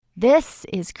This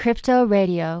is Crypto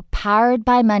Radio, powered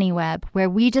by MoneyWeb,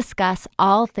 where we discuss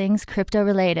all things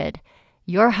crypto-related.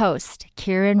 Your host,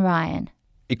 Kieran Ryan.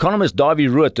 Economist Davy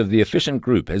Root of the Efficient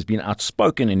Group has been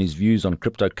outspoken in his views on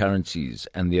cryptocurrencies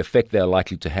and the effect they are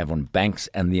likely to have on banks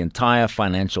and the entire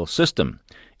financial system.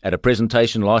 At a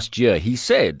presentation last year, he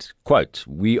said, quote,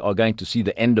 "We are going to see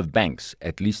the end of banks,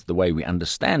 at least the way we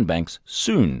understand banks,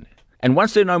 soon. And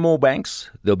once there are no more banks,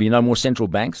 there'll be no more central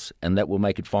banks, and that will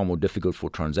make it far more difficult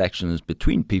for transactions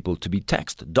between people to be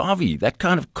taxed." Davy, that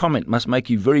kind of comment must make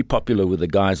you very popular with the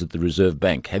guys at the Reserve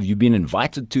Bank. Have you been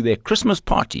invited to their Christmas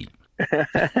party?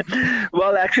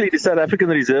 Well, actually, the South African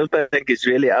Reserve Bank is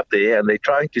really up there, and they're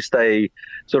trying to stay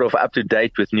sort of up to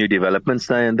date with new developments.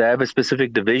 And they have a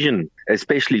specific division,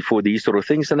 especially for these sort of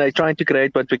things. And they're trying to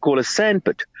create what we call a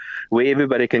sandpit, where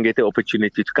everybody can get the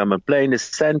opportunity to come and play in the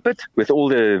sandpit with all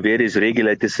the various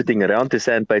regulators sitting around the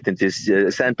sandpit and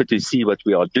sandpit to see what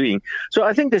we are doing. So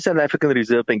I think the South African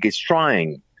Reserve Bank is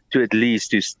trying to at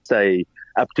least to stay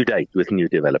up to date with new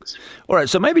developments. All right,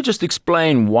 so maybe just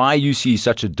explain why you see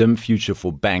such a dim future for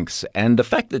banks and the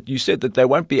fact that you said that they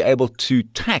won't be able to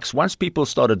tax. Once people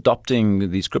start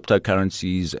adopting these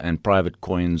cryptocurrencies and private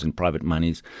coins and private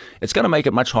monies, it's going to make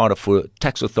it much harder for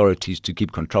tax authorities to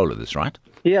keep control of this, right?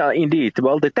 Yeah, indeed.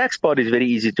 Well, the tax part is very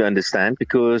easy to understand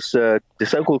because the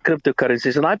so-called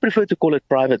cryptocurrencies, and I prefer to call it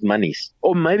private monies,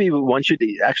 or maybe one should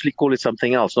actually call it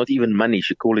something else, not even money,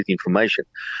 should call it information.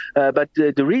 But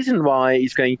the reason why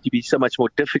it's going to be so much more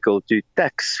difficult to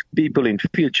tax people in the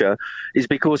future is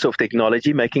because of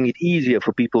technology, making it easier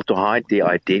for people to hide their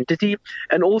identity,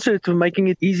 and also to making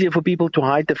it easier for people to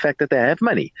hide the fact that they have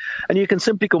money. And you can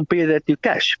simply compare that to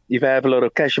cash. If I have a lot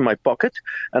of cash in my pocket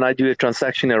and I do a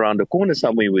transaction around the corner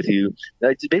somewhere with you,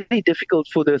 it's very difficult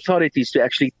for the authorities to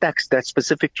actually tax that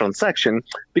specific transaction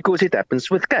because it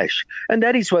happens with cash. And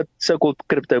that is what so-called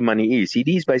crypto money is. It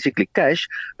is basically cash,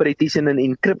 but it is in an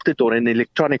encrypted or an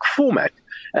electronic format.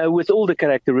 With all the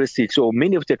characteristics, or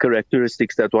many of the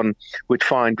characteristics that one would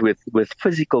find with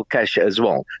physical cash as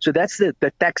well. So that's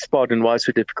the tax part, and why it's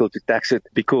so difficult to tax it,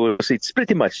 because it's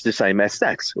pretty much the same as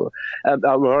tax, or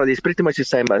it's pretty much the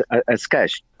same as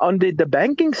cash. On the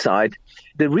banking side,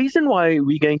 the reason why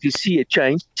we're going to see a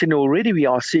change, and already we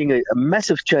are seeing a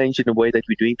massive change in the way that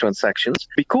we're doing transactions,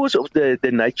 because of the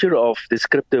nature of this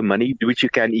crypto money, which you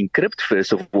can encrypt,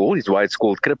 first of all, is why it's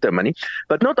called crypto money.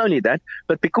 But not only that,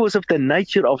 but because of the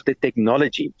nature of the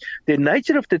technology. The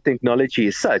nature of the technology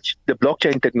is such, the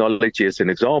blockchain technology as an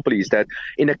example, is that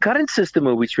in a current system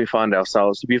in which we find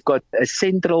ourselves, we've got a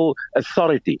central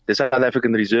authority, the South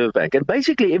African Reserve Bank, and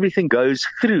basically everything goes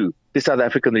through the South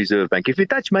African Reserve Bank. If you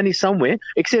touch money somewhere,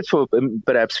 except for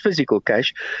perhaps physical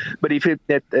cash, but if you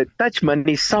touch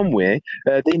money somewhere,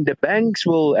 then the banks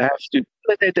will have to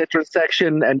facilitate the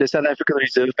transaction, and the South African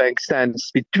Reserve Bank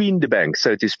stands between the banks,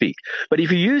 so to speak. But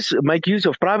if you make use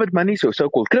of private monies or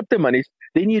so-called crypto monies,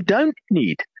 then you don't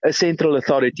need a central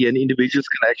authority, and individuals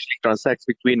can actually transact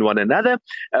between one another,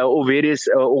 or various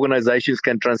organizations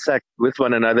can transact with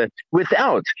one another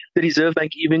without the Reserve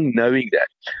Bank even knowing that.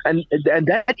 And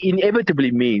that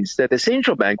inevitably means that the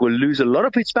central bank will lose a lot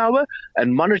of its power,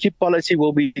 and monetary policy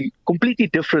will be completely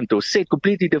different, or set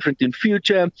completely different in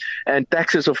future, and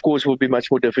taxes, of course, will be much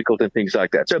more difficult and things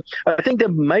like that. So I think the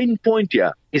main point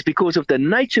here is because of the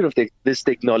nature of this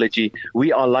technology,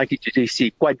 we are likely to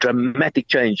see quite dramatic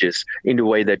changes in the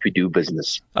way that we do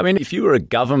business. I mean, if you were a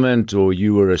government or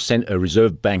you were a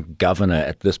Reserve Bank governor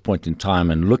at this point in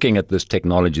time and looking at this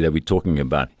technology that we're talking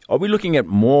about, are we looking at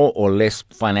more or less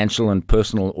financial and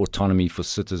personal autonomy for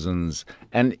citizens?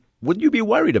 And would you be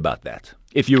worried about that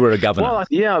if you were a governor? Well,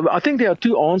 yeah, I think there are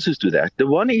two answers to that. The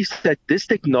one is that this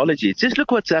technology, just look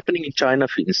what's happening in China,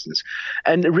 for instance.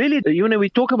 And really, we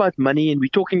talk about money, and we're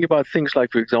talking about things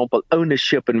like, for example,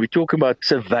 ownership, and we talk about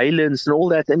surveillance and all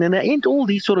that. And in the end, all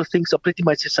these sort of things are pretty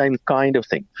much the same kind of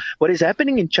thing. What is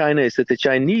happening in China is that the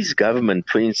Chinese government,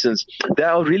 for instance, they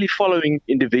are really following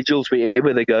individuals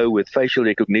wherever they go with facial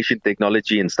recognition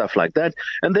technology and stuff like that.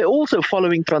 And they're also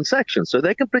following transactions. So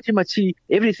they can pretty much see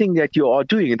everything that you are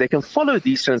doing, and they can follow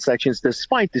these transactions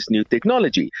despite this new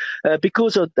technology,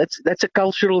 because that's a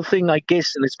cultural thing, I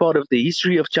guess, and it's part of the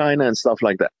history of China and stuff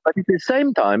like that. But at the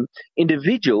same time,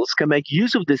 individuals can make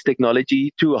use of this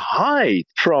technology to hide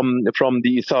from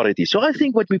the authorities. So I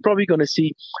think what we're probably going to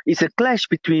see is a clash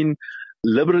between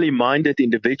liberally minded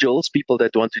individuals, people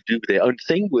that want to do their own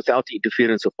thing without the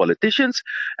interference of politicians.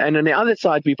 And on the other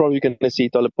side, we're probably going to see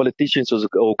politicians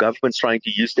or governments trying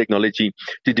to use technology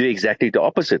to do exactly the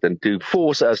opposite and to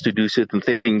force us to do certain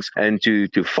things and to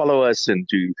follow us and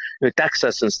to tax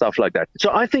us and stuff like that.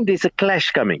 So I think there's a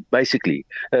clash coming, basically,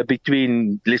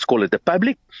 between, let's call it the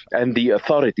public and the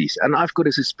authorities. And I've got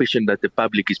a suspicion that the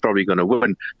public is probably going to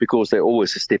win because they're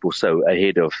always a step or so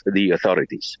ahead of the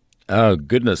authorities. Oh,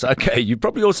 goodness. Okay. You've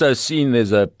probably also seen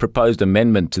there's a proposed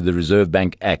amendment to the Reserve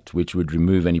Bank Act, which would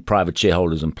remove any private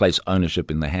shareholders and place ownership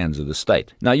in the hands of the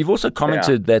state. Now, you've also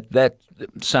commented that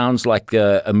sounds like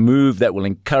a move that will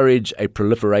encourage a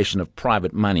proliferation of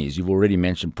private monies. You've already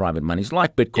mentioned private monies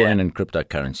like Bitcoin and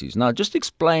cryptocurrencies. Now, just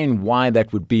explain why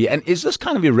that would be. And is this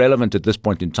kind of irrelevant at this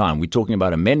point in time? We're talking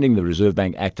about amending the Reserve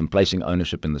Bank Act and placing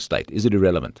ownership in the state. Is it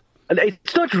irrelevant? And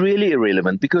it's not really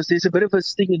irrelevant because there's a bit of a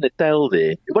sting in the tail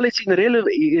there. Well, it's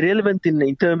irrelevant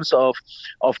in terms of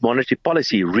monetary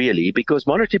policy, really, because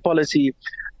monetary policy,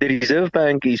 the Reserve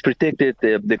Bank is protected.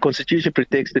 The Constitution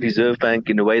protects the Reserve Bank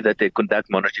in a way that they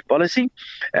conduct monetary policy.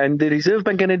 And the Reserve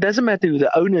Bank, and it doesn't matter who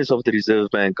the owners of the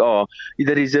Reserve Bank are,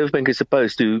 the Reserve Bank is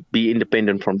supposed to be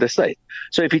independent from the state.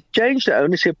 So if you change the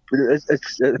ownership,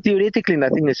 theoretically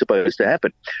nothing is supposed to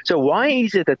happen. So why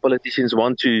is it that politicians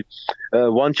want to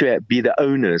be the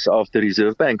owners of the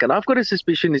Reserve Bank? And I've got a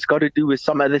suspicion it's got to do with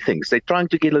some other things. They're trying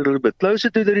to get a little bit closer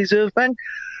to the Reserve Bank.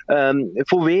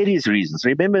 For various reasons.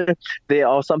 Remember, there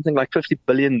are something like $50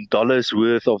 billion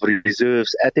worth of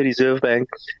reserves at the Reserve Bank.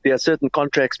 There are certain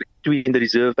contracts between the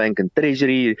Reserve Bank and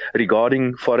Treasury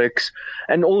regarding Forex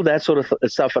and all that sort of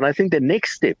stuff. And I think the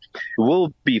next step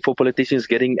will be for politicians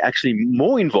getting actually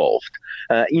more involved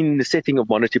in the setting of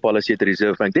monetary policy at the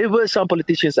Reserve Bank. There were some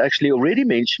politicians actually already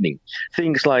mentioning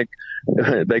things like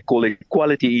they call it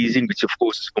quality easing, which of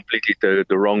course is completely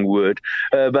the wrong word,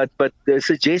 but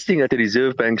suggesting that the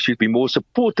Reserve Bank should be more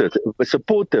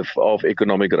supportive of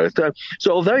economic growth.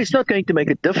 So although it's not going to make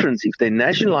a difference if they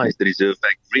nationalize the Reserve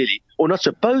Bank, really, or not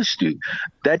supposed to,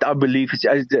 that I believe is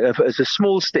a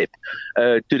small step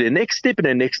to the next step, and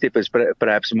the next step is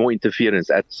perhaps more interference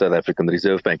at the South African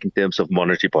Reserve Bank in terms of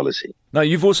monetary policy. Now,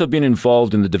 you've also been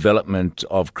involved in the development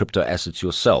of crypto assets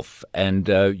yourself, and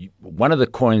one of the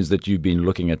coins that you've been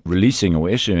looking at releasing or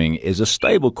issuing is a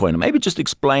stable coin. Maybe just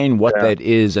explain what that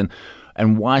is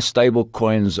and why stable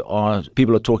coins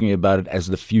people are talking about it as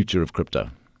the future of crypto.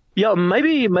 Yeah,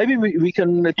 maybe we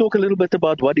can talk a little bit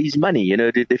about what is money,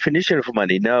 the definition of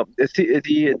money. Now,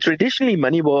 traditionally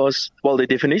money the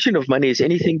definition of money is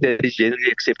anything that is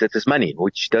generally accepted as money,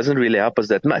 which doesn't really help us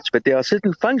that much. But there are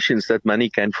certain functions that money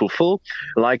can fulfill,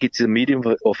 like it's a medium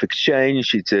of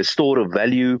exchange, it's a store of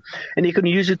value, and you can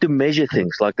use it to measure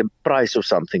things like the price of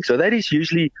something. So that is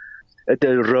usually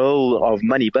the role of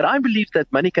money. But I believe that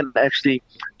money can actually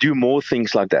do more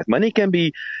things like that. Money can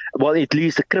be, at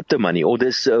least the crypto money or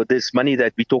this money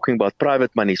that we're talking about,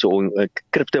 private money, so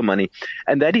crypto money.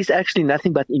 And that is actually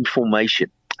nothing but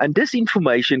information. And this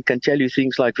information can tell you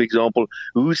things like, for example,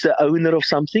 who's the owner of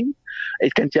something.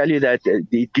 It can tell you that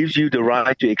it gives you the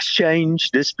right to exchange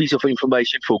this piece of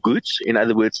information for goods, in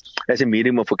other words, as a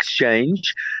medium of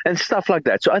exchange and stuff like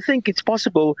that. So I think it's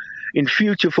possible in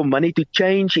future for money to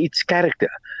change its character.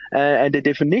 And the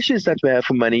definitions that we have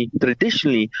for money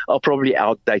traditionally are probably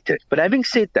outdated. But having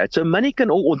said that, so money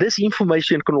this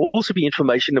information can also be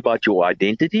information about your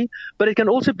identity, but it can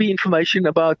also be information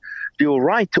about your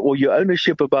right or your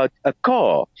ownership about a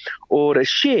car or a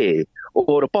share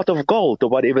or a pot of gold or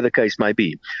whatever the case may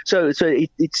be. So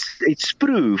it's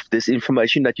proof, this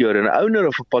information, that you're an owner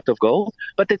of a pot of gold,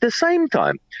 but at the same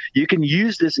time, you can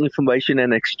use this information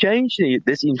and exchange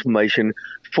this information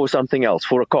for something else,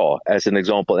 for a car, as an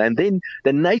example. And then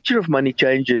the nature of money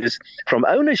changes from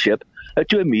ownership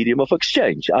to a medium of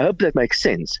exchange. I hope that makes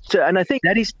sense. And I think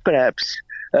that is perhaps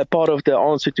part of the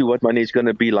answer to what money is going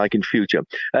to be like in future.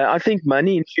 I think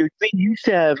money in future, we used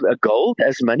to have gold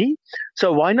as money.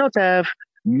 So why not have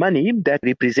money that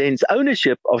represents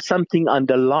ownership of something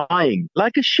underlying,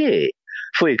 like a share,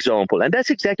 for example? And that's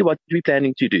exactly what we're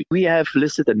planning to do. We have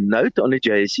listed a note on the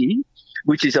JSE,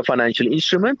 which is a financial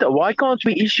instrument. Why can't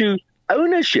we issue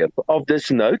ownership of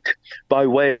this note by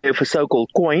way of a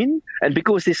so-called coin? And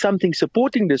because there's something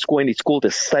supporting this coin, it's called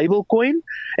a stable coin.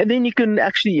 And then you can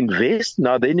actually invest.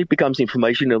 Now then it becomes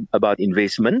information about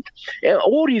investment,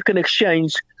 or you can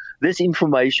exchange this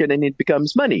information and it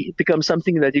becomes money. It becomes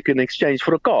something that you can exchange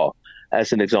for a car,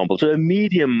 as an example. So a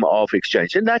medium of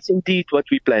exchange. And that's indeed what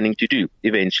we're planning to do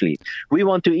eventually. We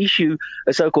want to issue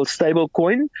a so-called stable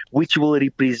coin, which will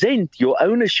represent your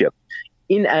ownership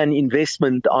in an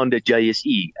investment on the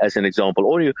JSE, as an example,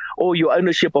 or your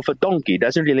ownership of a donkey. It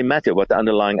doesn't really matter what the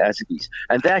underlying asset is.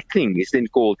 And that thing is then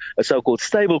called a so-called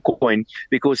stable coin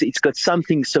because it's got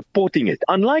something supporting it.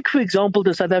 Unlike, for example,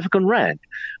 the South African rand,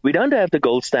 we don't have the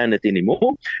gold standard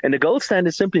anymore. And the gold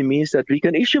standard simply means that we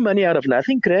can issue money out of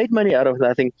nothing, create money out of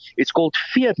nothing. It's called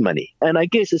fiat money. And I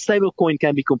guess a stable coin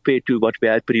can be compared to what we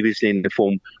had previously in the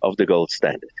form of the gold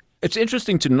standard. It's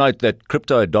interesting to note that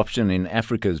crypto adoption in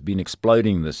Africa has been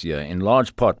exploding this year, in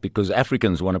large part because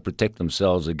Africans want to protect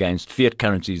themselves against fiat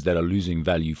currencies that are losing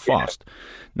value fast.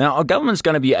 Now, are governments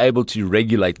going to be able to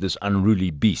regulate this unruly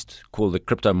beast called the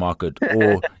crypto market,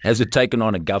 or has it taken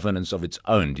on a governance of its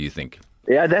own, do you think?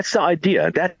 Yeah, that's the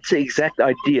idea. That's the exact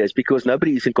idea, is because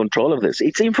nobody is in control of this.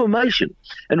 It's information.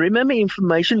 And remember,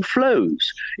 information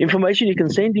flows. Information, you can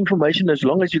send information as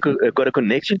long as you've got a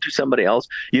connection to somebody else,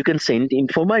 you can send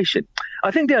information.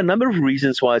 I think there are a number of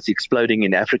reasons why it's exploding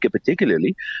in Africa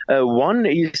particularly. One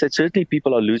is that certainly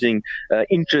people are losing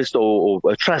interest or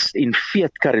trust in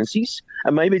fiat currencies.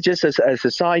 And maybe just as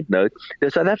a side note, the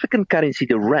South African currency,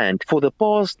 the rand, for the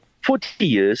past 40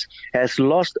 years has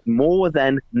lost more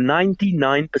than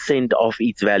 99% of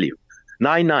its value.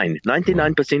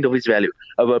 99% of its value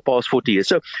over the past 40 years.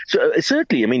 So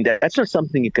certainly, I mean, that's not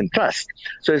something you can trust.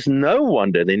 So it's no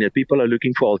wonder then that people are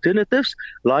looking for alternatives,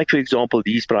 like, for example,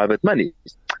 these private monies.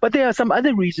 But there are some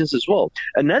other reasons as well.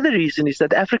 Another reason is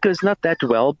that Africa is not that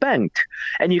well banked,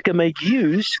 and you can make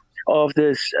use of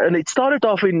this, and it started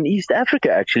off in East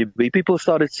Africa actually, where people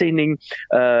started sending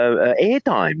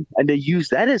airtime, and they used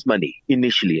that as money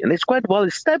initially, and it's quite well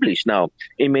established now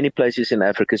in many places in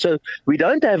Africa. So we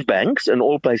don't have banks in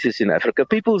all places in Africa.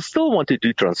 People still want to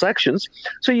do transactions,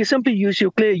 so you simply use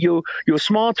your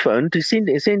smartphone to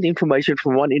send information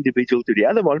from one individual to the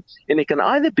other one, and it can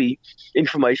either be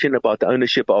information about the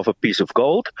ownership of a piece of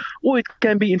gold, or it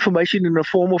can be information in the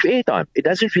form of airtime. It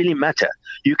doesn't really matter.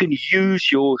 You can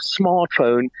use your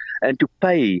smartphone and to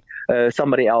pay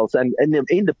somebody else, and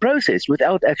in the process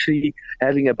without actually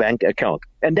having a bank account.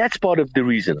 And that's part of the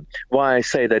reason why I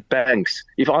say that banks,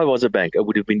 if I was a bank, I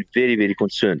would have been very, very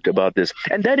concerned about this.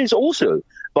 And that is also,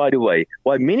 by the way,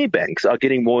 why many banks are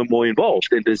getting more and more involved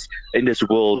in this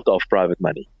world of private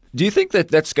money. Do you think that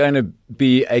that's going to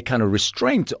be a kind of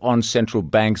restraint on central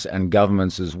banks and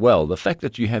governments as well? The fact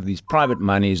that you have these private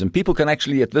monies and people can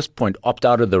actually at this point opt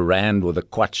out of the rand or the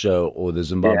kwacha or the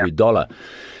Zimbabwe dollar.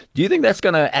 Do you think that's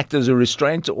going to act as a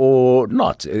restraint or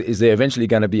not? Is there eventually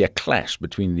going to be a clash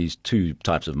between these two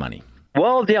types of money?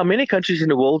 Well, there are many countries in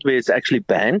the world where it's actually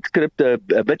banned.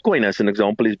 Bitcoin, as an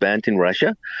example, is banned in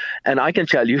Russia. And I can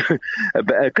tell you,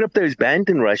 crypto is banned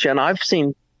in Russia, and I've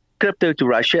seen crypto to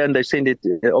Russia, and they've sent it,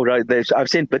 I've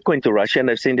sent Bitcoin to Russia, and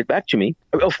they've sent it back to me.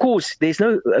 Of course, there's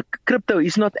no crypto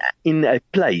is not in a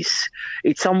place;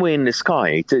 it's somewhere in the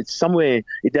sky. It's somewhere.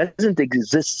 It doesn't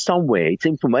exist somewhere. It's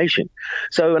information.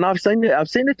 So, and I've sent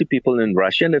it to people in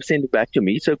Russia, and they've sent it back to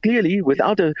me. So clearly,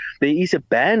 there is a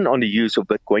ban on the use of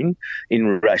Bitcoin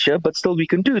in Russia, but still we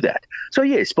can do that. So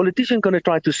yes, politicians are going to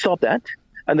try to stop that.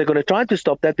 And they're going to try to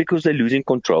stop that because they're losing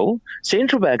control.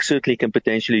 Central banks certainly can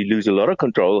potentially lose a lot of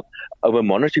control over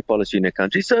monetary policy in a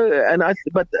country.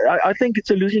 But I think it's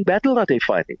a losing battle that they're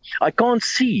fighting. I can't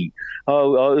see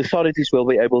how authorities will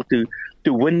be able to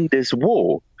win this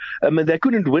war. They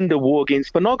couldn't win the war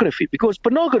against pornography, because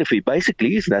pornography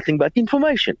basically is nothing but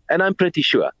information. And I'm pretty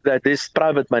sure that this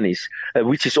private monies,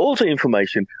 which is also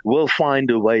information, will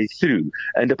find a way through,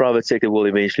 and the private sector will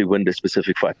eventually win the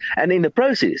specific fight. And in the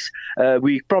process,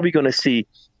 we're probably going to see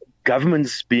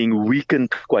governments being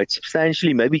weakened quite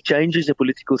substantially, maybe changes in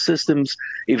political systems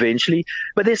eventually.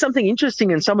 But there's something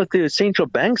interesting, and some of the central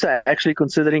banks are actually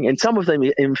considering, and some of them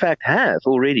in fact have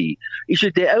already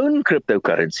issued their own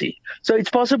cryptocurrency. So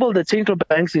it's possible that central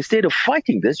banks, instead of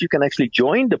fighting this, you can actually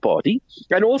join the party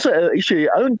and also issue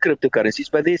your own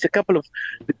cryptocurrencies. But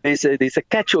there's a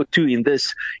catch or two in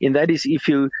this, and that is if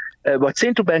you what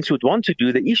central banks would want to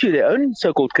do, they issue their own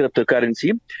so-called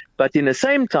cryptocurrency, but in the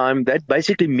same time, that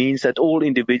basically means that all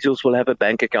individuals will have a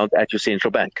bank account at your central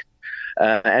bank.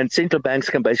 And central banks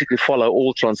can basically follow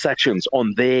all transactions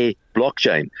on their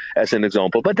blockchain, as an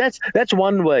example. But that's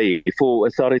one way for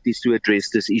authorities to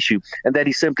address this issue, and that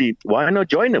is simply, why not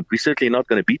join them? We're certainly not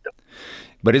going to beat them.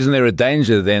 But isn't there a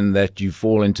danger then that you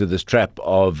fall into this trap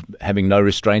of having no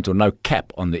restraint or no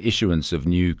cap on the issuance of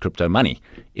new crypto money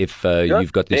if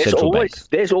you've got the central bank?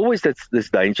 There's always this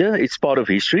danger. It's part of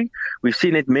history. We've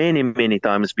seen it many, many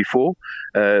times before.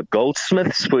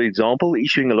 Goldsmiths, for example,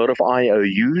 issuing a lot of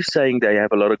IOUs, saying they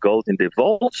have a lot of gold in their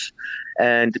vaults,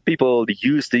 and people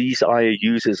use these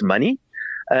IOUs as money.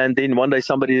 And then one day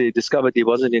somebody discovered there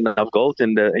wasn't enough gold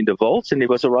in the vaults, and there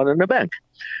was a run on the bank.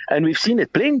 And we've seen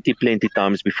it plenty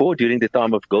times before. During the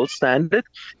time of gold standard,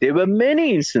 there were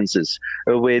many instances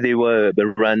where there were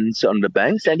runs on the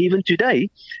banks. And even today,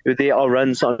 there are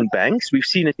runs on banks. We've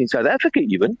seen it in South Africa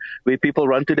even, where people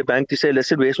run to the bank to say,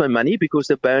 listen, where's my money? Because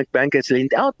the bank has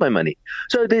lent out my money.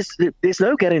 So there's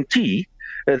no guarantee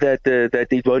that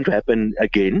it won't happen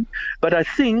again. But I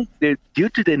think that due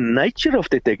to the nature of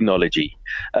the technology,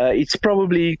 it's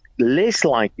probably less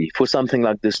likely for something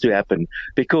like this to happen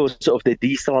because of the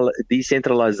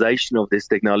decentralization of this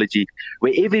technology,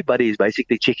 where everybody is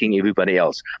basically checking everybody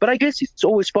else. But I guess it's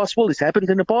always possible. It's happened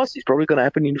in the past. It's probably going to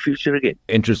happen in the future again.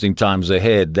 Interesting times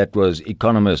ahead. That was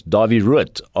economist Dawie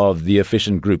Ruot of the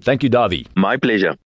Efficient Group. Thank you, Dawie. My pleasure.